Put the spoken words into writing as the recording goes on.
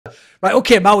Right,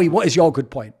 okay, Maui, what is your good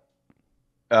point?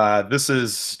 This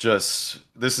is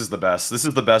the best. This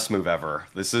is the best move ever.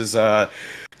 This is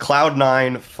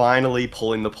Cloud9 finally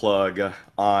pulling the plug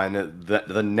on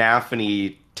the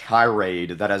nafany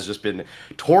tirade that has just been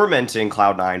tormenting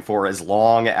Cloud9 for as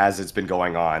long as it's been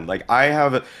going on. Like, I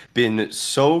have been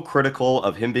so critical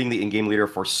of him being the in-game leader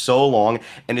for so long,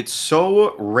 and it's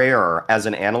so rare as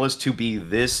an analyst to be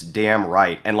this damn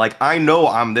right. And like, I know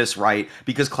I'm this right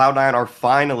because Cloud9 are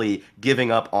finally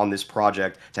giving up on this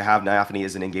project to have nafany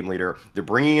as an in-game leader. They're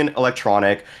bringing in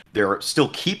Electronic. They're still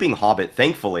keeping Hobbit,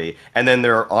 thankfully, and then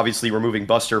they're obviously removing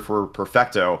Buster for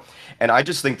Perfecto. And I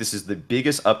just think this is the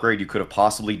biggest upgrade you could have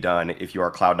possibly done if you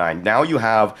are Cloud9. Now you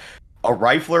have a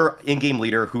rifler in-game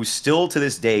leader who still to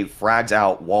this day frags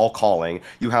out while calling.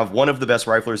 You have one of the best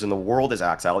riflers in the world as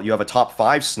Axel. You have a top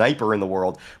 5 sniper in the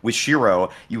world with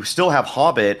Shiro. You still have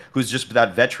Hobbit, who's just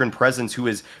that veteran presence who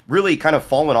has really kind of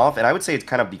fallen off. And I would say it's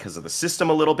kind of because of the system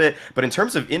a little bit. But in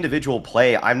terms of individual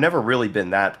play, I've never really been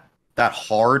that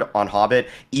hard on Hobbit,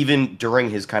 even during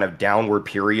his kind of downward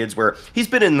periods where he's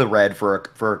been in the red for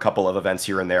a couple of events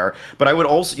here and there. But I would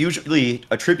also usually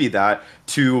attribute that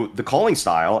to the calling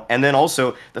style, and then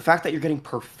also the fact that you're getting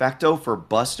Perfecto for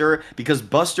Buster, because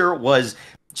Buster was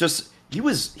just he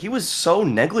was so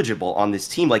negligible on this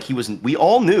team. Like, we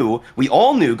all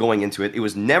knew going into it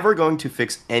was never going to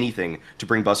fix anything to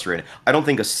bring Buster in. I don't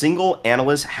think a single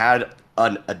analyst had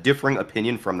a differing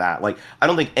opinion from that. Like, I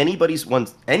don't think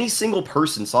any single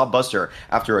person saw Buster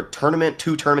after a tournament,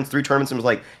 2 tournaments, 3 tournaments, and was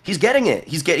like, he's getting it.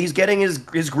 He's getting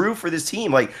his groove for this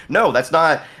team. Like, no, that's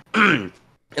not. And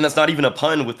that's not even a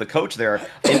pun with the coach there.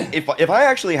 And if I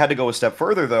actually had to go a step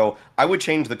further, though, I would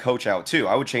change the coach out too.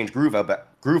 I would change Groove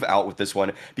out with this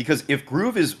one, because if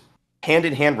Groove is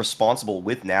hand-in-hand responsible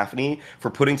with nafany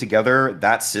for putting together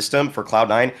that system for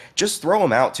Cloud9, just throw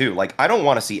him out too. Like, I don't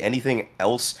want to see anything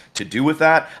else to do with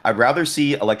that. I'd rather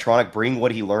see Electronic bring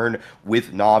what he learned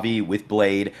with Navi, with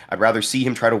Blade. I'd rather see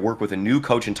him try to work with a new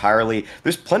coach entirely.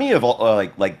 There's plenty of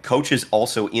like coaches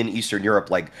also in Eastern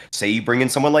Europe. Like, say you bring in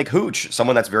someone like Hooch,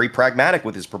 someone that's very pragmatic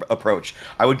with his approach.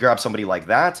 I would grab somebody like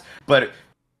that. But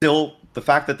still, the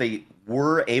fact that they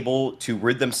were able to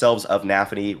rid themselves of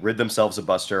nafany, rid themselves of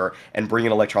Buster, and bring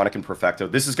in Electronic and Perfecto.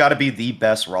 This has got to be the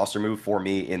best roster move for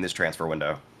me in this transfer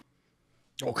window.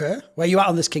 Okay. Where you at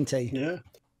on this, King T? Yeah.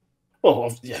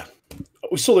 Well, yeah.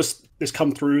 We saw this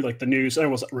come through, like the news.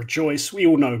 Everyone's like, rejoice. We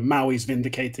all know Maui's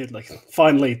vindicated. Like,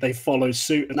 finally, they followed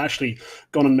suit and actually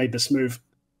gone and made this move.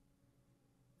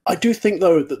 I do think,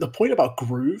 though, that the point about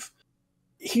Groove,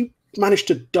 he managed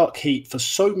to duck heat for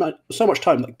so much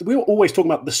time. Like, we were always talking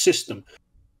about the system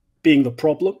being the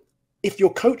problem. If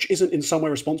your coach isn't in some way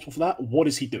responsible for that, what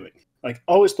is he doing? Like,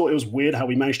 I always thought it was weird how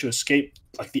we managed to escape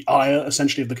like the ire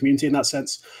essentially of the community in that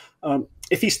sense.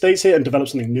 If he stays here and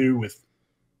develops something new with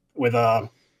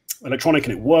Electronic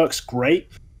and it works, great.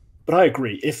 But I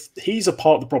agree, if he's a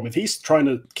part of the problem, if he's trying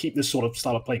to keep this sort of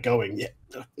style of play going,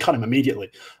 yeah, cut him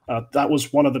immediately. That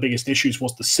was one of the biggest issues,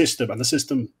 was the system, and the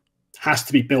system has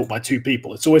to be built by 2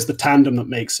 people. It's always the tandem that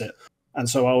makes it. And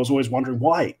so I was always wondering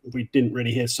why we didn't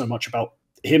really hear so much about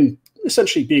him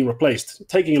essentially being replaced,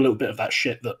 taking a little bit of that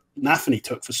shit that nafany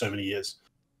took for so many years.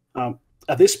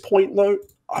 At this point, though,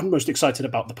 I'm most excited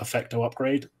about the Perfecto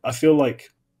upgrade. I feel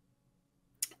like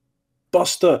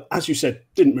Buster, as you said,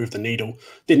 didn't move the needle,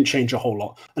 didn't change a whole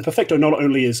lot. And Perfecto not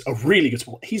only is a really good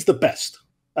sport, he's the best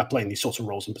at playing these sorts of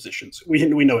roles and positions. We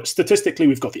know it. Statistically,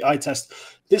 we've got the eye test.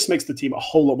 This makes the team a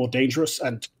whole lot more dangerous.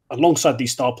 And alongside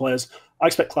these star players, I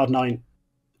expect Cloud9,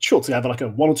 sure, to have like a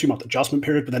 1 or 2 month adjustment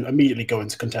period, but then immediately go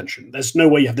into contention. There's no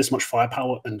way you have this much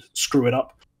firepower and screw it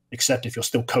up, except if you're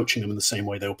still coaching them in the same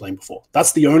way they were playing before.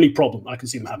 That's the only problem I can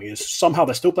see them having, is somehow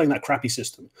they're still playing that crappy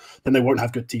system, then they won't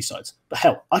have good T sides. But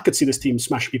hell, I could see this team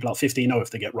smashing people out 15-0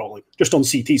 if they get rolling, just on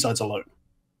CT sides alone.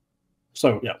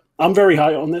 So yeah, I'm very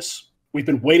high on this. We've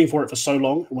been waiting for it for so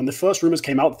long. When the first rumors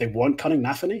came out that they weren't cutting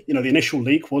nafany, the initial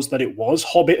leak was that it was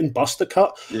Hobbit and Buster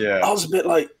cut. Yeah. I was a bit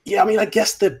like, yeah, I mean, I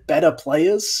guess they're better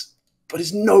players, but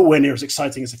it's nowhere near as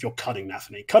exciting as if you're cutting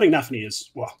nafany. Cutting nafany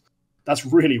is, well, that's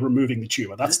really removing the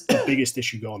tumor. That's the biggest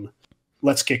issue gone.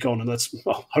 Let's kick on and let's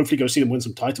hopefully go see them win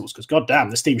some titles, because goddamn,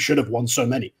 this team should have won so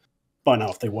many by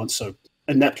now if they weren't so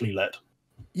ineptly led.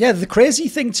 Yeah, the crazy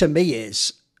thing to me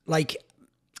is, like,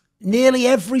 nearly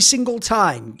every single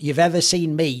time you've ever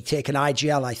seen me take an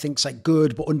IGL I think's like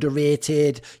good but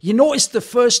underrated, you notice the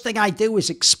first thing I do is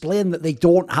explain that they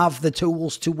don't have the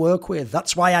tools to work with.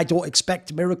 That's why I don't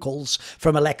expect miracles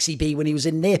from Alexi B when he was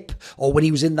in NIP, or when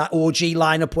he was in that OG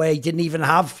lineup where he didn't even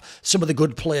have some of the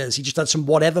good players. He just had some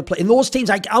whatever play. In those teams,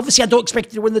 obviously I don't expect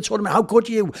you to win the tournament. How could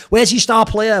you? Where's your star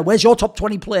player? Where's your top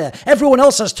 20 player? Everyone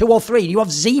else has 2 or 3 and you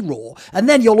have 0. And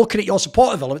then you're looking at your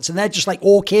support developments and they're just like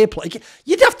okay play.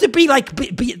 You'd have to be like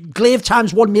Glaive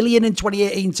times 1 million in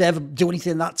 2018 to ever do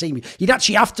anything in that team. You'd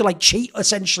actually have to like cheat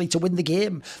essentially to win the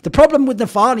game. The problem with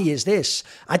Nafany is this: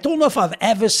 I don't know if I've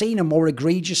ever seen a more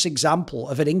egregious example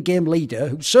of an in-game leader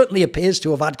who certainly appears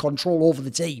to have had control over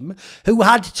the team, who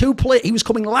had he was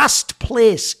coming last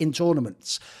place in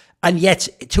tournaments, and yet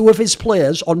 2 of his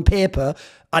players on paper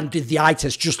and the eye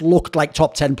test just looked like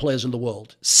top 10 players in the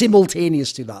world,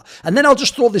 simultaneous to that. And then I'll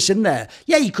just throw this in there.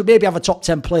 Yeah, you could maybe have a top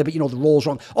 10 player, but you know, the role's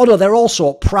wrong. Oh no, they're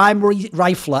also primary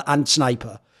rifler and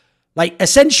sniper. Like,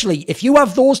 essentially, if you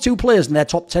have those 2 players in their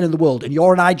top 10 in the world and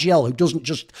you're an IGL who doesn't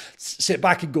just sit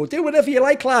back and go, do whatever you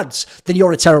like, lads, then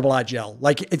you're a terrible IGL.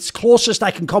 Like, it's closest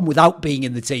I can come without being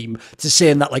in the team to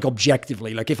saying that, like,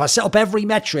 objectively. Like, if I set up every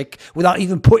metric without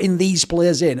even putting these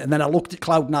players in, and then I looked at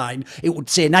Cloud9, it would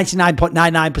say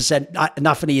 99.99%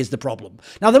 nafany is the problem.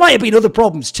 Now, there might have been other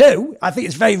problems too. I think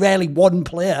it's very rarely one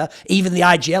player, even the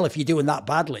IGL, if you're doing that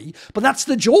badly. But that's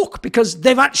the joke, because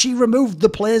they've actually removed the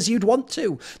players you'd want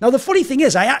to. Now, the funny thing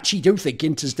is, I actually do think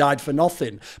Inter's died for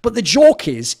nothing. But the joke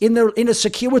is, in a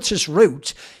circuitous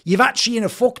route, you've actually, in a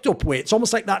fucked up way, it's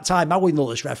almost like that time, how we know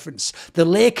this reference, the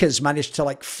Lakers managed to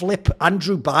like flip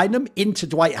Andrew Bynum into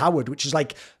Dwight Howard, which is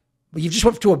like, well, you've just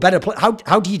went to a better play.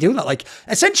 How do you do that? Like,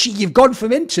 essentially, you've gone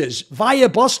from Inters via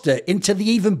Buster into the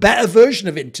even better version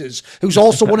of Inters, who's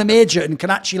also won a major and can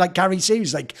actually like carry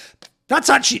series. Like, that's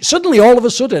actually, suddenly, all of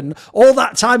a sudden, all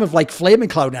that time of like flaming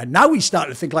Cloud9, now we start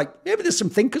to think like, maybe there's some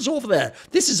thinkers over there.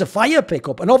 This is a fire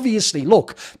pickup. And obviously,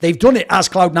 look, they've done it as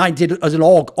Cloud9 did as an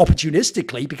org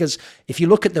opportunistically, because if you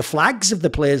look at the flags of the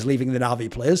players leaving the Na'Vi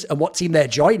players and what team they're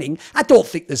joining, I don't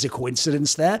think there's a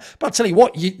coincidence there. But I'll tell you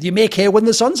what, you make hay when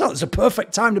the sun's out. It's a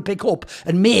perfect time to pick up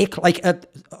and make like a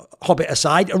Hobbit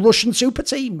aside, a Russian super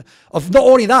team. Of not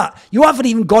only that, you haven't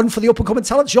even gone for the up-and-coming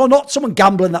talents. You're not someone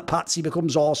gambling that Patsy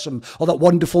becomes awesome or that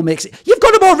Wonderful makes it. You've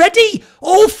got them already.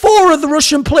 All 4 of the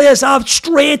Russian players have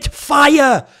straight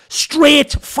fire.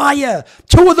 Straight fire.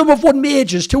 2 of them have won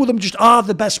majors. 2 of them just are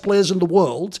the best players in the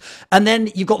world. And then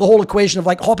you've got the whole equation of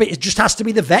like, Hobbit, it just has to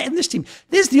be the vet in this team.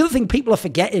 There's the other thing people are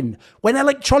forgetting. When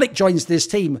Electronic joins this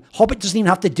team, Hobbit doesn't even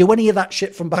have to do any of that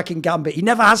shit from back in Gambit. He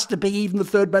never has to be even the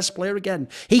 3rd best player again.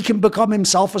 He can become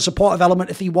himself a supportive element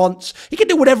if he wants. He can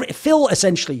do whatever. Phil,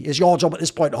 essentially, is your job at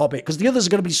this point, Hobbit, because the others are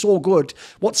going to be so good.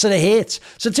 What's there to hate?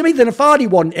 So to me, the Nafany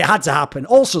one, it had to happen.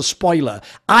 Also, spoiler,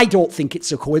 I don't think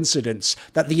it's a coincidence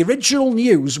that the original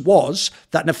news was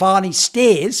that Nafany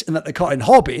stays and that they're cutting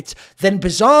Hobbit. Then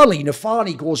bizarrely,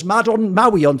 Nafany goes mad on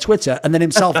Maui on Twitter and then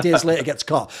himself days later gets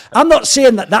cut. I'm not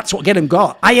saying that that's what get him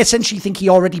got. I essentially think he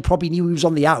already probably knew he was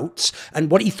on the outs. And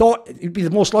what he thought would be the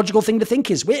most logical thing to think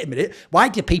is, wait a minute, why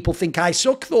do people think I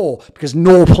suck though? Because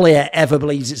no player ever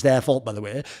believes it's their fault, by the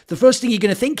way. The first thing you're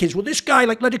going to think is, well, this guy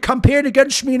like led a campaign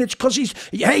against me and it's because he's,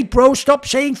 hey bro, stop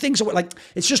saying things. Like,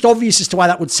 it's just obvious as to why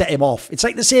that would set him off. It's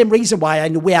like the same reason why,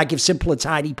 in a way, I give Simple a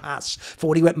tiny pass for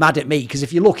when he went mad at me, because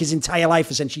if you look, his entire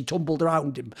life essentially tumbled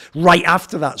around him right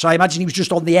after that. So I imagine he was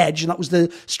just on the edge and that was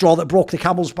the straw that broke the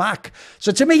camel's back.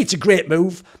 So to me, it's a great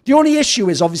move. The only issue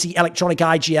is obviously Electronic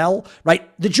IGL, right?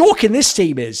 The joke in this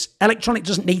team is Electronic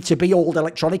doesn't need to be old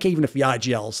Electronic, even if the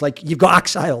IGLs. Like, you've got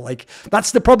Axile. Like,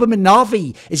 that's the problem in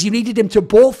Na'Vi, is you needed him to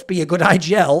both be a good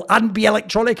IGL and be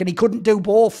Electronic, and he couldn't do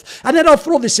both. And then I'll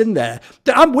throw this in there.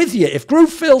 I'm with you. If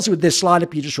Groove fails with this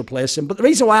lineup, you just replace him. But the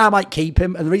reason why I might keep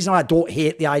him, and the reason why I don't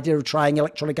hate the idea of trying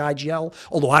Electronic IGL,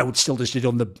 although I would still just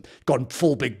have gone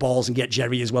full big balls and get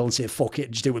Jerry as well and say, fuck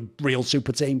it, just do a real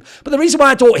super team. But the reason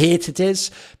why I don't hate it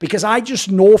is because I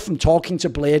just know from talking to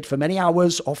Blade for many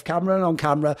hours off camera and on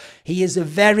camera, he is a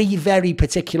very, very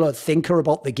particular thinker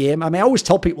about the game. I mean, I always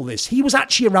tell people this. He was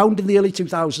actually around in the early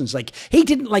 2000s. Like, he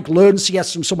didn't like learn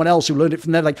CS from someone else who learned it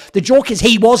from there. Like, the joke is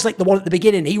he was like the one at the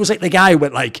beginning. He was like the guy who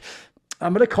went like,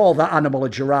 I'm going to call that animal a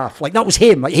giraffe. Like, that was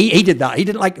him. Like, he did that. He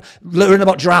didn't, like, learn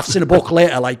about giraffes in a book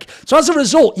later. Like, so as a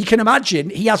result, you can imagine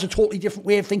he has a totally different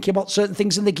way of thinking about certain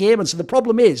things in the game. And so the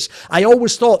problem is, I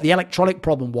always thought the electronic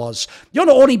problem was, you're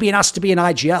not only being asked to be an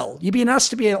IGL, you're being asked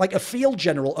to be like a field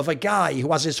general of a guy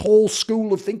who has his whole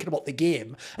school of thinking about the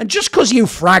game. And just because you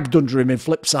fragged under him in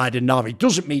Flipside and Na'Vi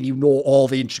doesn't mean you know all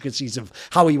the intricacies of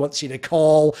how he wants you to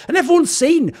call. And everyone's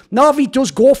seen Na'Vi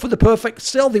does go for the perfect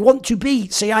still. They want to be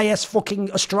CIS fucking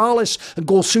Astralis and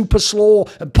go super slow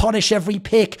and punish every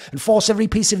pick and force every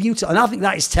piece of util. And I think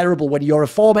that is terrible when you're a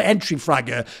former entry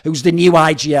fragger who's the new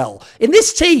IGL. In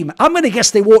this team, I'm going to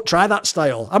guess they won't try that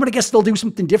style. I'm going to guess they'll do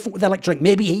something different with electronic.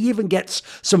 Maybe he even gets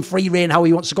some free reign how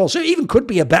he wants to call. So it even could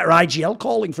be a better IGL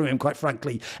calling from him, quite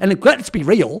frankly. And let's be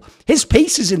real, his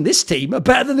pieces in this team are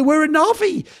better than they were in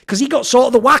Na'Vi, because he got sort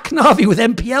of the whack Na'Vi with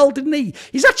MPL, didn't he?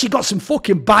 He's actually got some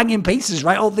fucking banging pieces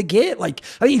right out the gate. Like,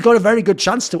 I think he's got a very good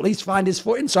chance to at least find his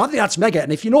footing. So I think that's mega.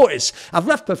 And if you notice, I've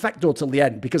left Perfecto till the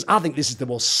end because I think this is the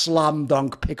most slam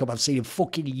dunk pickup I've seen in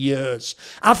fucking years.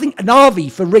 I think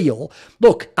Na'Vi, for real,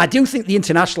 look, I do think the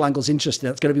international angle's interesting.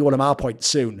 That's going to be one of my points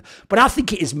soon. But I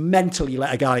think it is mentally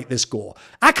let a guy like this go.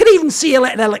 I could even see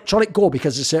letting electronic go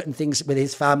because of certain things with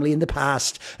his family in the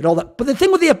past and all that. But the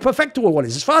thing with the Perfecto one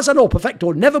is, as far as I know,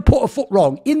 Perfecto never put a foot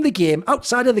wrong in the game,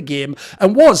 outside of the game,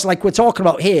 and was, like we're talking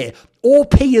about here,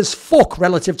 OP as fuck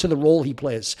relative to the role he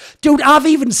plays. Dude, I've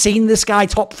even seen this guy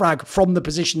top frag from the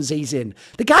positions he's in.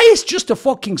 The guy is just a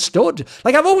fucking stud.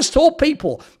 Like, I've always told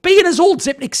people, being as old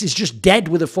Zipnix is just dead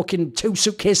with a fucking 2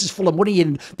 suitcases full of money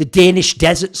in the Danish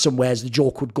desert somewhere, as the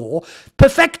joke would go.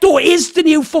 Perfecto is the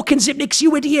new fucking Zipnix,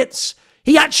 you idiots.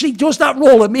 He actually does that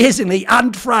role amazingly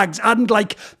and frags and,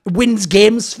 like, wins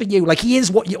games for you. Like, he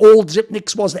is what your old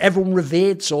Zipnix was that everyone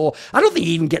revered. So I don't think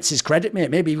he even gets his credit,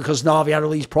 mate. Maybe because Na'Vi had all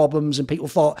these problems and people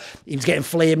thought he was getting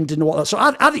flamed and whatnot. So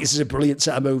I think this is a brilliant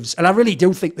set of moves. And I really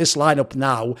do think this lineup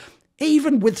now,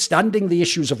 even withstanding the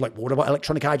issues of, like, what about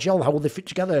electronic IGL? How will they fit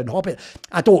together and hop it?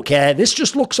 I don't care. This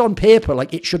just looks on paper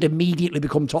like it should immediately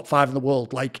become top 5 in the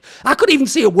world. Like, I could even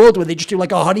see a world where they just do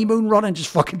like a honeymoon run and just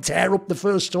fucking tear up the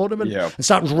first tournament and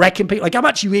start wrecking people. Like, I'm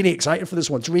actually really excited for this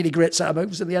one. It's a really great set of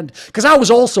moves in the end. Because I was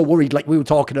also worried, like we were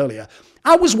talking earlier,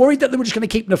 I was worried that they were just going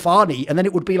to keep nafany and then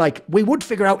it would be like, we would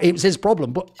figure out it was his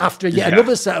problem. But after yet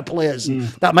another set of players,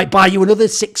 that might buy you another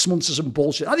 6 months of some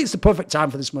bullshit. I think it's the perfect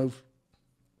time for this move.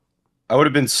 I would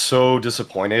have been so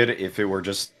disappointed if it were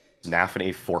just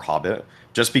nafany for Hobbit,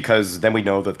 just because then we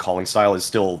know that calling style is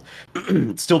still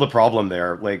still the problem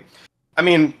there. Like, I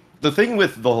mean, the thing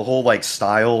with the whole, like,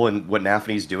 style and what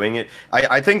nafany's doing,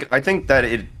 I think that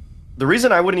it. The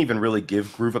reason I wouldn't even really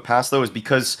give Groove a pass, though, is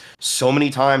because so many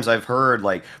times I've heard,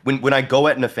 like, when I go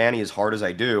at nafany as hard as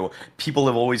I do, people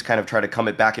have always kind of tried to come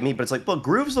it back at me, but it's like, well,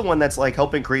 Groove's the one that's, like,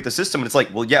 helping create the system, and it's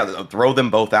like, well, yeah, throw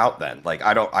them both out then. Like,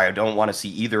 I don't want to see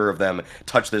either of them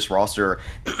touch this roster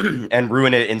and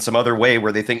ruin it in some other way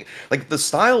where they think, like, the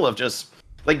style of just...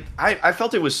 Like, I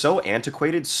felt it was so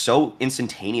antiquated so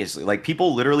instantaneously. Like,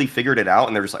 people literally figured it out,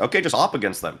 and they're just like, okay, just op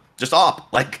against them. Just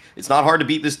op. Like, it's not hard to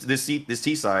beat this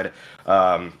T side.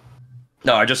 No,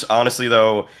 I just, honestly,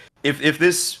 though, if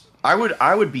this... I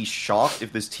would be shocked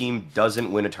if this team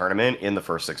doesn't win a tournament in the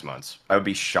first 6 months. I would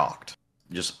be shocked.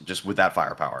 Just with that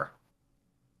firepower.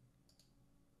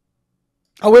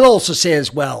 I will also say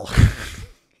as well...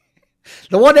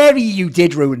 The one area you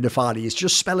did ruin nafany is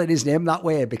just spelling his name that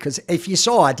way, because if you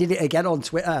saw, I did it again on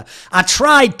Twitter. I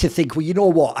tried to think, well, you know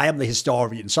what? I am the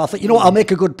historian. So I thought, you know what? I'll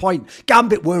make a good point.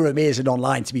 Gambit were amazing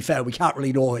online, to be fair. We can't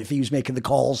really know if he was making the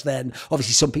calls then.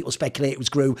 Obviously, some people speculate it was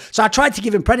Groove. So I tried to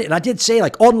give him credit, and I did say,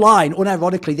 like, online,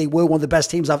 unironically, they were one of the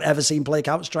best teams I've ever seen play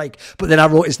Counter-Strike. But then I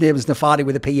wrote his name as nafany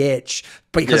with a PH,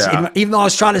 because even though I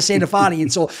was trying to say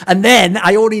nafany, and then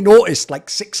I only noticed, like,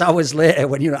 6 hours later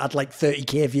when, you know, I had like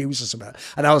 30k views or something.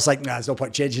 And I was like, nah, there's no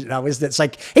point changing it now, is it? It's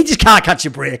like, he just can't catch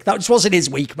a break. That just wasn't his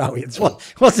week, Maui. It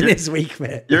wasn't his week,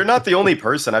 mate. You're not the only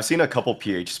person. I've seen a couple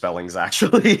PH spellings,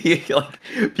 actually.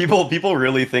 Like, people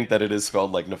really think that it is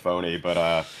spelled like nafony,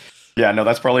 but yeah, no,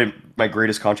 that's probably my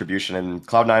greatest contribution, and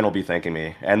Cloud9 will be thanking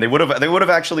me. And they would have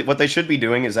actually, what they should be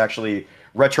doing is actually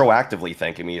retroactively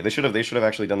thanking me. They should have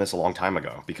actually done this a long time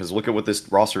ago, because look at what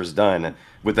this roster has done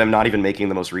with them not even making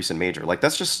the most recent major. Like,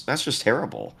 that's just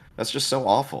terrible. That's just so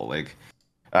awful. Like,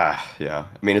 yeah.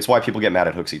 I mean, it's why people get mad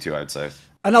at Hooksy too, I'd say.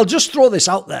 And I'll just throw this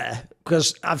out there,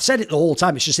 because I've said it the whole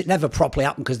time. It's just it never properly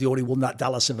happened because they only won that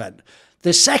Dallas event.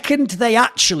 The second they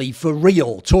actually, for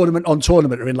real, tournament on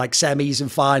tournament, are in like semis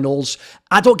and finals,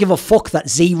 I don't give a fuck that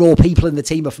 0 people in the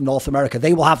team are from North America.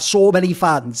 They will have so many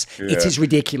fans. Yeah. It is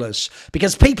ridiculous.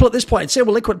 Because people at this point say,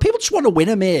 well, Liquid, people just want to win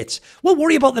a mate. We'll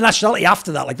worry about the nationality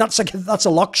after that. Like, that's a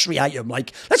luxury item.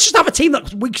 Like, let's just have a team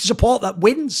that we can support that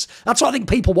wins. That's what I think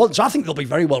people want. So I think they'll be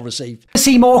very well received.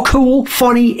 See more cool,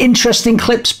 funny, interesting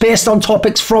clips based on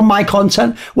topics from my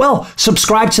content? Well,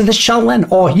 subscribe to this channel then,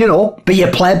 or, you know, be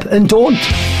a pleb and don't.